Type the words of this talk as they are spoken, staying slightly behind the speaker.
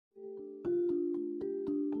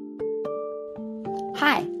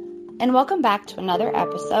Hi, and welcome back to another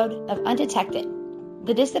episode of Undetected,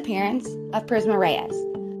 the disappearance of Prisma Reyes.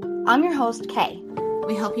 I'm your host, Kay.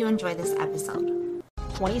 We hope you enjoy this episode.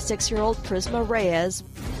 26-year-old Prisma Reyes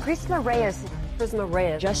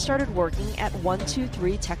just started working at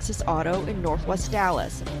 123 Texas Auto in Northwest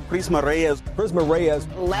Dallas. Prisma Reyes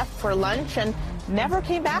left for lunch and never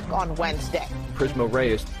came back on Wednesday. Prisma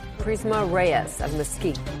Reyes of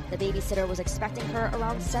Mesquite. The babysitter was expecting her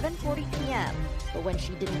around 7:40 p.m., but when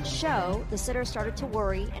she didn't show, the sitter started to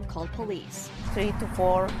worry and called police. 3 to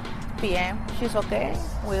 4 p.m. She's okay.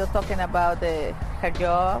 We were talking about her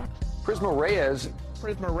job. Prisma Reyes.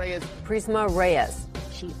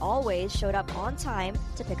 She always showed up on time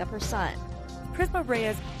to pick up her son. Prisma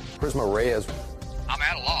Reyes. I'm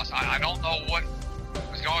at a loss. I don't know what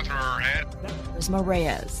was going through her head. Prisma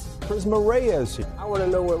Reyes. I want to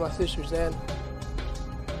know where my sister's at.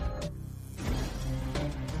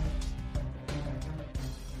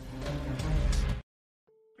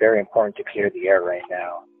 Very important to clear the air right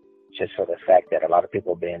now, just for the fact that a lot of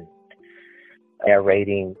people have been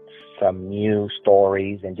narrating some new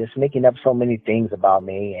stories and just making up so many things about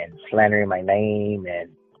me and slandering my name. And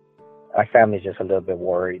my family's just a little bit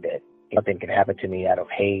worried that nothing can happen to me out of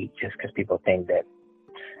hate just because people think that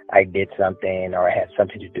I did something or I had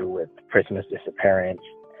something to do with Prisma's disappearance.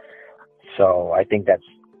 So I think that's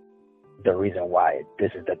the reason why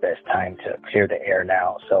this is the best time to clear the air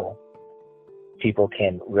now, so people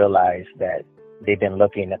can realize that they've been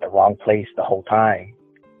looking at the wrong place the whole time.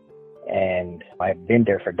 And I've been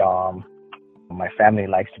there for Dom. My family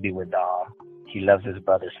likes to be with Dom. He loves his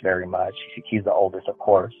brothers very much. He's the oldest, of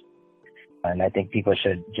course. And I think people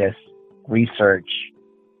should just research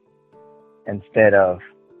instead of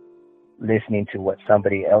listening to what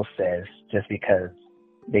somebody else says just because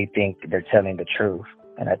they think they're telling the truth.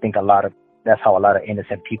 And I think that's how a lot of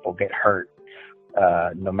innocent people get hurt,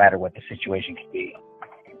 no matter what the situation could be.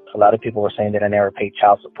 A lot of people were saying that I never paid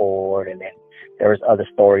child support, and then there was other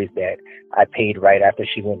stories that I paid right after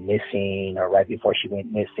she went missing or right before she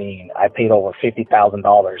went missing. I paid over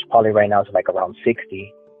 $50,000. Probably right now it's like around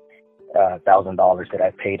 $60,000 that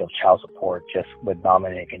I paid of child support just with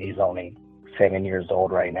Dominic, and he's only 7 years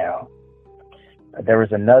old right now. There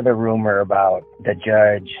was another rumor about the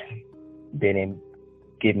judge didn't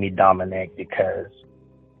give me Dominic because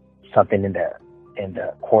something in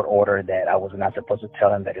the court order that I was not supposed to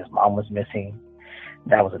tell him that his mom was missing.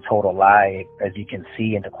 That was a total lie. As you can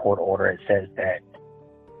see in the court order, it says that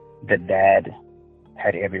the dad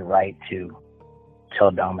had every right to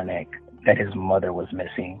tell Dominic that his mother was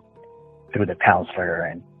missing through the counselor,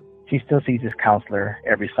 and he still sees his counselor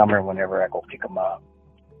every summer whenever I go pick him up.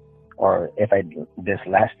 Or this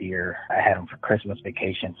last year, I had him for Christmas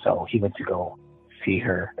vacation, so he went to go see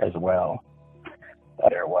her as well.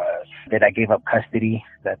 There was that I gave up custody.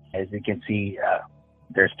 That, as you can see,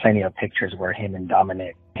 there's plenty of pictures where him and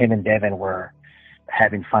Devin were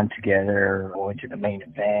having fun together, going to the main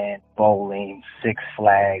event, bowling, Six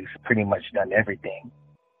Flags, pretty much done everything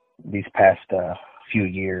these past few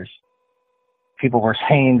years. People were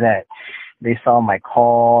saying that they saw my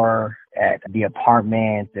car at the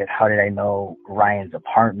apartment, that how did I know Ryan's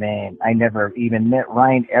apartment? I never even met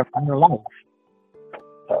Ryan ever in my life.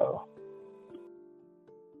 So,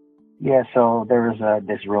 yeah, so there was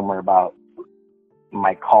this rumor about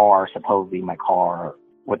supposedly my car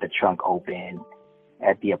with the trunk open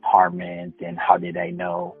at the apartment, and how did I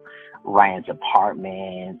know Ryan's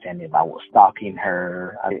apartment, and if I was stalking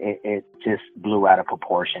her. It just blew out of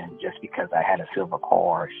proportion just because I had a silver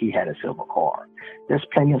car. He had a silver car. There's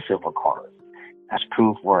plenty of silver cars. That's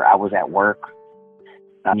proof where I was at work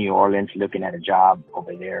in New Orleans looking at a job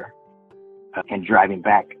over there and driving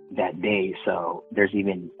back that day. So there's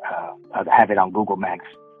even, I have it on Google Maps.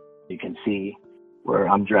 You can see where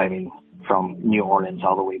I'm driving from New Orleans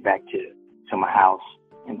all the way back to my house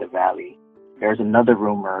in the valley. There's another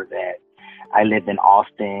rumor that I lived in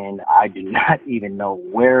Austin. I do not even know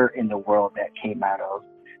where in the world that came out of,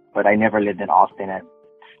 but I never lived in Austin. I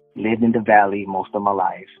lived in the valley most of my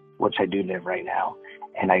life, which I do live right now.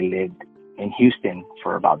 And I lived in Houston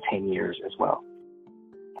for about 10 years as well.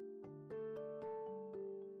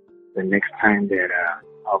 The next time that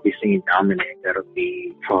I'll be seeing Dominic, that'll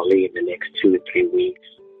be probably in the next 2 to 3 weeks,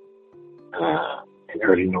 in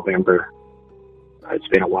early November. It's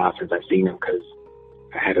been a while since I've seen him because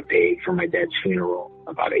I had to pay for my dad's funeral,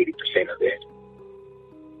 about 80% of it.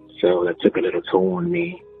 So that took a little toll on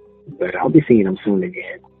me, but I'll be seeing him soon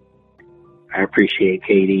again. I appreciate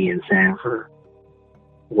Katie and Sam for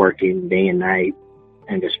working day and night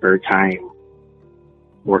and their spare time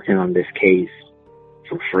working on this case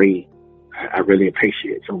for free. I really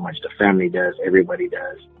appreciate it so much. The family does. Everybody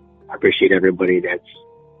does. I appreciate everybody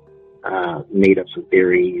that's made up some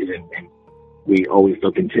theories, and we always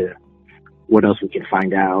look into what else we can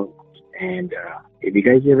find out. And if you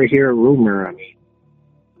guys ever hear a rumor, I mean,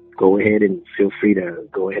 go ahead and feel free to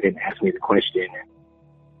go ahead and ask me the question, and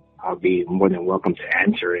I'll be more than welcome to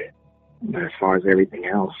answer it. But as far as everything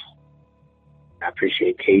else, I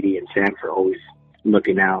appreciate Katie and Sam for always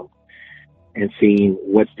looking out and seeing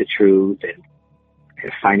what's the truth and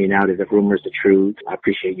finding out if the rumor's the truth. I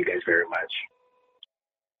appreciate you guys very much.